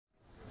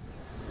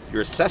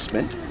your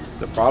assessment.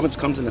 The province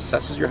comes and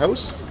assesses your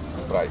house.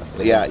 Price.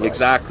 Yeah,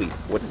 exactly.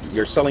 What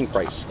your selling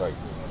price. Right.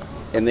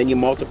 And then you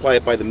multiply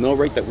it by the mill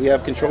rate that we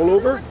have control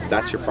over.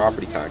 That's your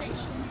property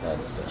taxes.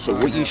 So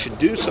what you should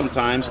do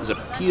sometimes is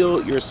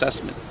appeal your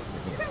assessment.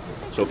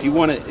 So if you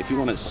want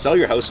to sell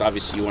your house,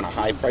 obviously you want a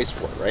high price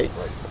for it, right?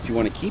 If you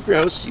want to keep your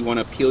house, you want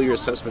to appeal your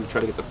assessment to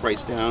try to get the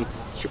price down.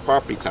 It's your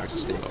property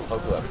taxes stay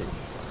low.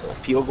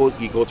 Appeal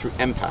you go through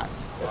impact,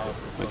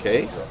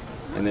 okay?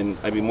 And then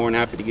I'd be more than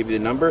happy to give you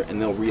the number,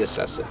 and they'll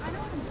reassess it.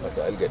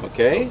 Okay, I'll get it.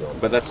 Okay,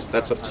 but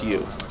that's up to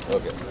you.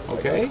 Okay.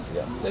 Okay.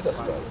 Yeah, let us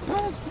try.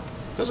 No,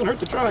 doesn't hurt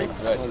to try.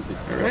 Right.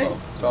 All right.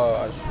 So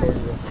I'll show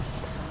you.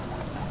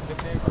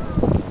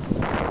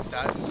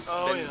 That's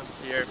been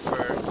here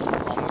for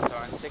almost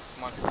around 6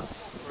 months now.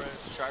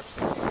 Sharp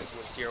 6 months.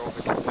 Was here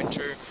over the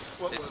winter.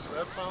 What was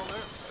that piled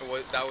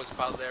there? That was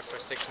piled there for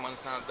 6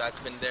 months now. That's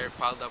been there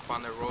piled up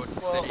on the road,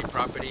 city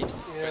property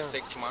for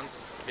 6 months.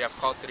 We have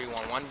called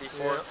 311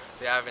 before.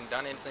 They haven't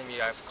done anything. We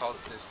have called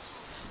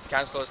this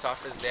councilor's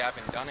office. They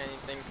haven't done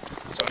anything.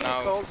 So now How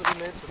many calls have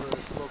you made to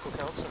the local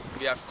council?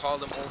 we have called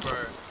them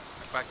over,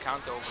 if I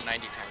count, over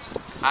 90 times.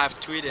 I have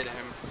tweeted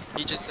him.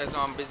 He just says,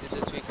 oh, I'm busy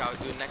this week, I'll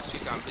do it next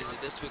week. I'm busy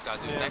this week, I'll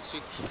do it next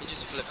week. He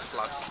just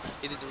flip-flops.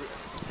 He did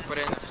put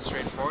it in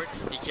straightforward.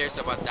 He cares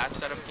about that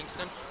side of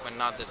Kingston, but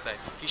not this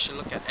side. He should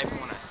look at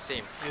everyone as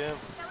same.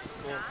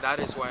 That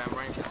is why I'm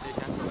running for city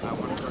council. I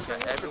want to look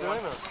at everyone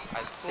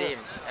as same.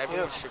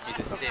 Everyone should be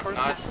the same.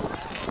 Not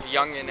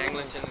Young and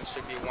Eglinton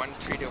should be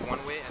treated one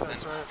way, and then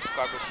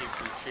Scarborough should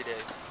be treated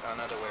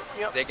another way.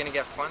 They're going to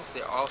get funds.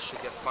 They all should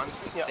get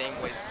funds the same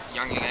way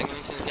Young and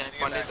Eglinton is getting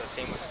funded, the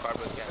same way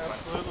Scarborough is getting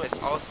funded. It's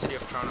all City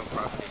of Toronto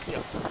property.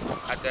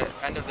 At the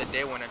end of the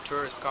day, when a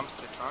tourist comes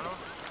to Toronto,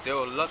 they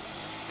will look.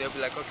 They'll be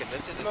like, okay,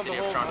 this is a City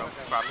of Toronto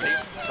property.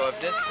 So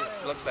if this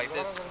looks like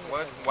this,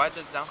 why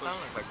does downtown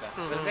look like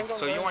that?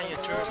 So you want your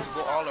tourists to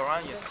go all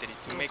around your city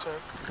to make,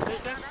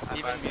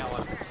 even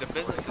the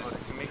businesses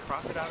to make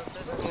profit out of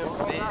this,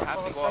 they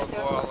have to go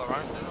all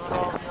around this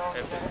city.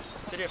 If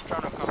City of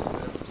Toronto comes,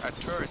 a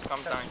tourist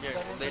comes down here,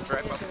 will they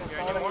drive up here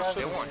anymore?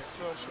 They won't.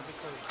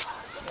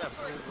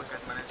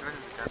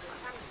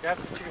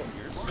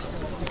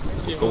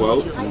 Go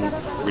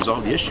out,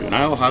 resolve the issue, and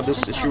I'll have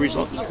this issue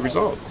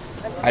resolved.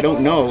 I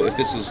don't know if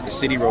this is a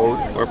city road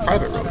or a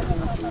private road.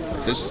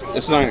 If this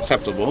is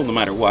unacceptable, no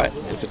matter what.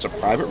 If it's a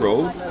private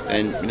road,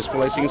 then municipal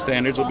licensing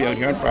standards will be out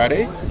here on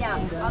Friday,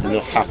 and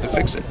they'll have to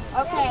fix it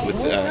with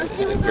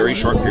a very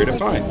short period of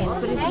time.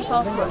 But is this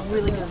also a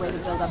really good way to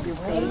build up your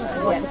base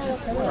and get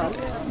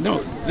votes? No,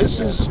 this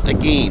is a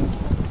game.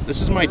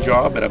 This is my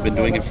job, but I've been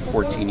doing it for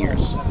 14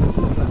 years.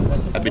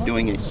 I've been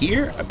doing it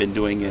here. I've been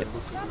doing it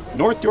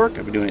North York.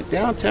 I've been doing it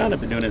downtown.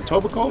 I've been doing it in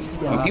Etobicoke.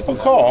 When people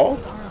call,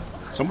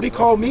 somebody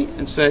called me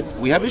and said,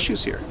 we have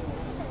issues here.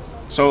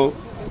 So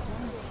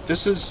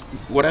this is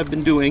what I've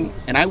been doing,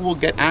 and I will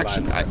get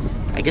action.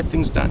 I get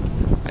things done.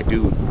 I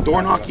do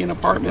door knocking in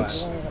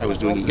apartments. I was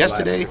doing it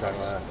yesterday.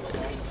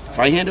 If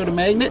I hand out a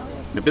magnet,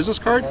 a business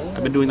card,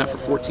 I've been doing that for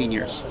 14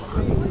 years.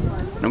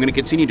 And I'm going to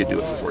continue to do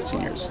it for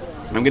 14 years.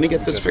 And I'm going to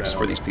get this fixed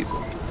for these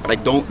people. But I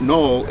don't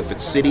know if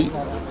it's city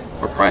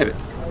or private.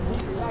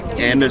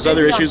 And there's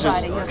other issues. You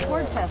have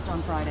Ford Fest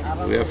on Friday.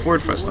 We have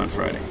Ford Fest on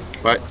Friday.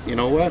 But you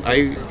know what?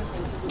 I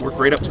work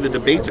right up to the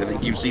debates. I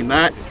think you've seen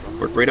that.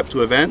 Work right up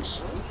to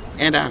events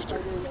and after.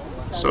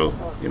 So,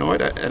 you know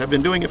what? And I've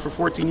been doing it for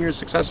 14 years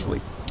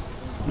successfully.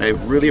 And I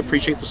really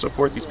appreciate the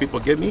support these people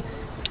give me.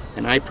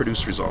 And I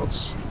produce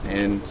results.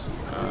 And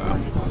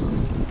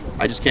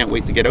I just can't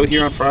wait to get out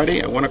here on Friday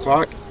at 1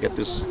 o'clock, get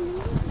this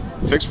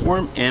fixed for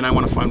them, and I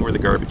want to find where the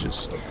garbage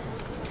is.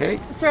 Okay?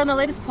 Sir, on the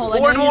latest poll, I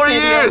know 4 more you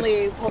years!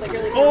 say the only poll that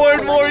you're leaving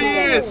 4 more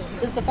years!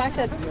 Does the fact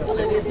that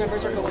Olivia's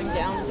numbers are going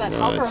down, does that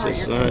help or hurt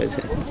your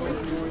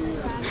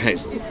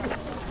case?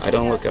 I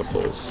don't look at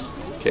polls.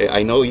 Okay,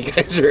 I know you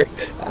guys are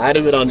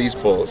adamant on these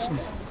polls.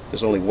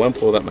 There's only one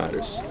poll that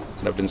matters,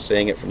 and I've been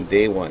saying it from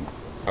day one.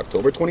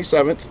 October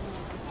 27th,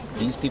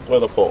 these people are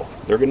the poll.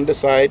 They're going to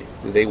decide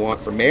who they want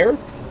for mayor,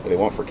 who they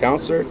want for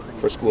councillor,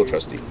 for school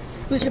trustee.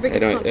 Who's your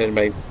biggest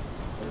competition?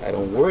 I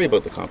don't worry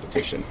about the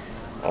competition.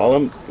 All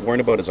I'm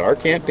worrying about is our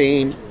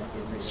campaign,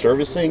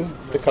 servicing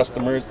the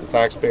customers, the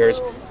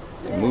taxpayers,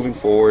 and moving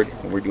forward.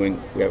 And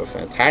we have a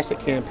fantastic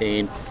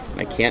campaign,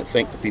 and I can't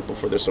thank the people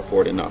for their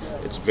support enough.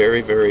 It's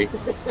very, very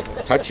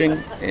touching,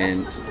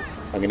 and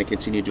I'm going to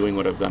continue doing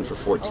what I've done for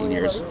 14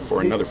 years,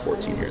 for another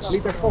 14 years.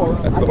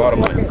 That's the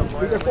bottom line.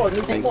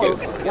 Thank you.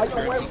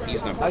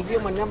 I'll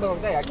give my number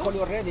of day. I called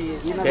you already.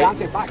 You never Okay.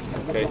 answered back.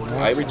 Okay.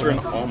 I return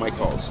all my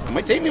calls. It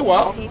might take me a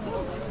while,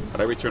 but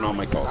I return all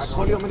my I calls.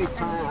 called you many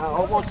times,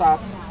 almost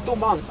 2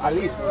 months at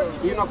least.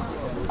 You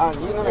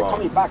never call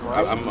me back,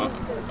 right?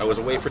 I was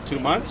away for 2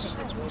 months,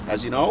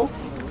 as you know.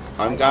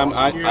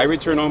 I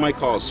return all my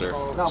calls, sir.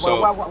 No, So,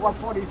 but what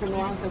for if you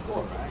no answer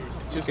for?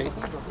 okay.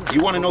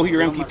 You want to know who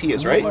your MPP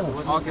is, right?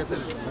 I'll get that.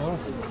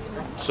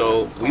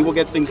 So we will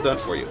get things done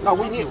for you. No,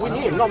 we need,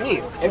 not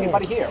me.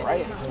 Everybody here,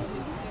 right?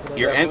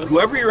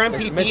 Whoever your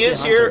MPP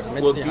is here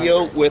will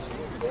deal with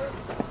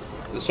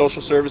the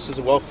social services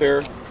and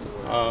welfare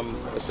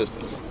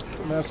assistance.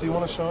 Massey, you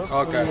want to show us?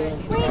 Okay.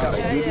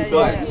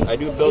 I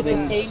do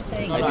buildings.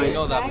 I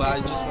know that, but I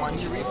just want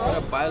you to put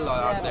a bylaw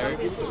out there.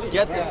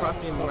 Get the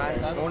property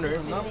owner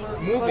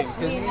moving,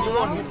 because you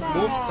won't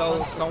move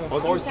till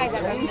someone forces it.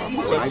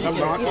 So if you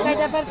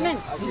can,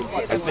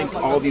 I think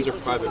all these are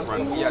private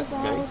run. Yes.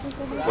 Okay.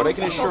 What I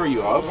can assure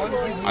you of,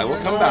 I will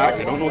come back.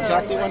 I don't know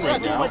exactly when right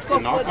now.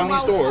 And knock on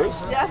these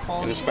doors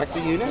and inspect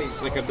the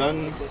units like I've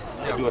done.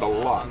 I do it a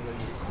lot,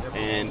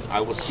 and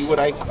I will see what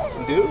I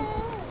can do.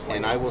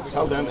 And I will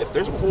tell them if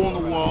there's a hole in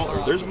the wall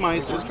or there's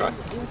mice, there's trash,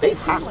 they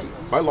have to,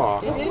 by law,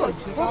 get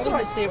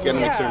them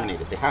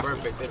exterminated. They have to.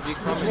 perfect. If you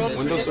come in,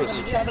 Windows doors.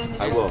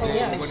 I will.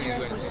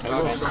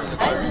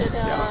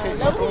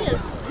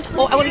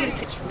 Oh, I want to get a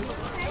picture.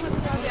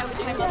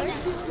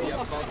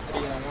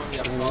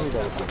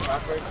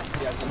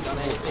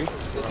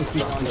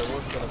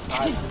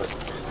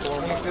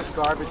 Take this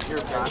garbage here,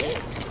 Josh.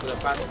 For the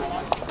past 4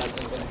 months, hasn't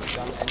been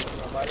done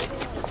anything about it.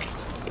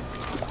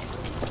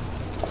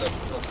 Look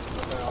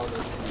at all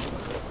this.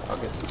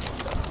 Okay.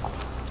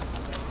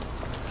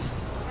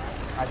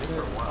 I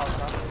didn't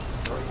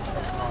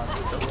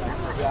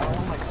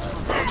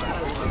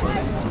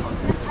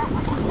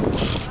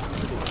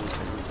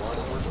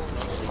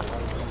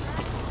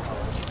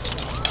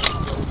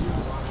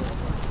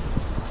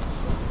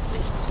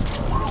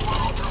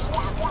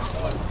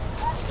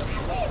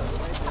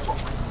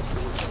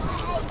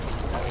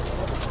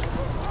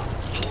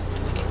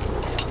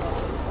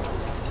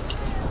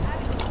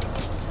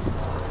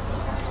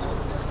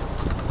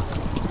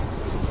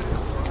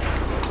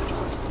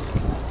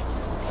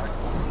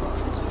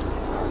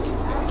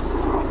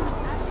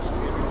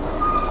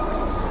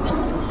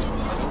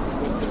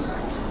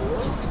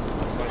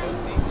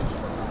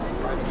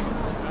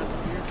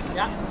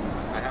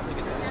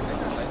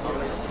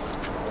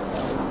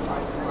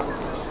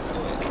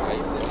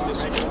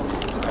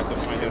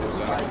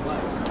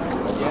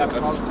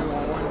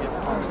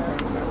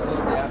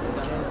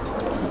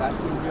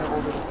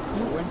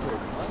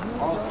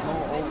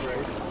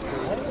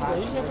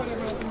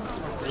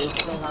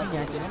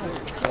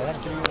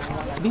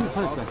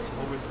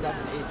over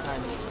 7-8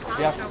 times.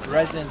 We have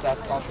residents that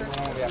call through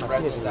home. We have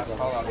residents that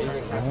call out. They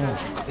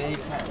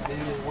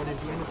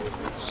wouldn't do anything.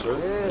 Sir,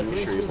 let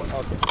me assure you one.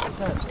 Okay.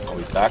 I'll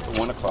be back at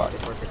 1 o'clock.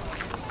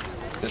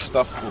 This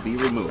stuff will be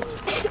removed.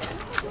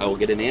 I will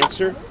get an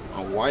answer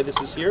on why this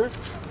is here.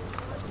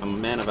 I'm a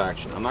man of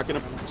action. I'm not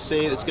going to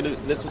say it's going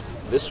to.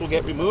 This will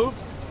get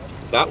removed.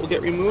 That will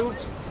get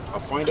removed. I'll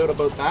find out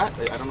about that.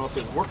 I don't know if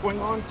there's work going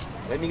on.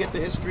 Let me get the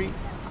history.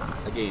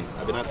 Again,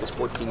 I've been at this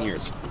 14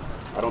 years.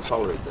 I don't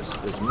tolerate this.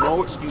 There's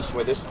no excuse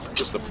why this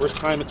is the first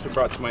time it's been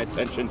brought to my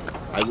attention.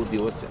 I will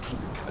deal with it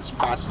as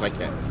fast as I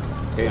can.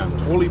 Okay, I'm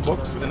totally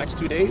booked for the next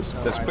 2 days.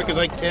 As quick as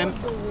I can,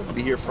 I'll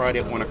be here Friday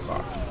at 1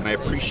 o'clock. And I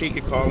appreciate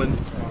you calling.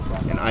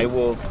 And I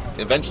will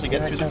eventually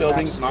get through the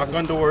buildings, knock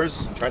on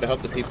doors, and try to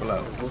help the people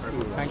out.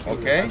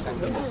 Okay?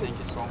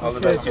 All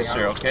the best to you,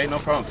 sir. Okay, no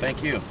problem.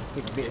 Thank you.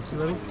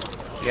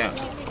 Yeah.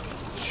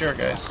 Sure,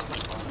 guys.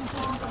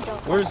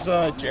 Where's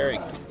Jerry?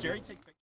 Jerry, take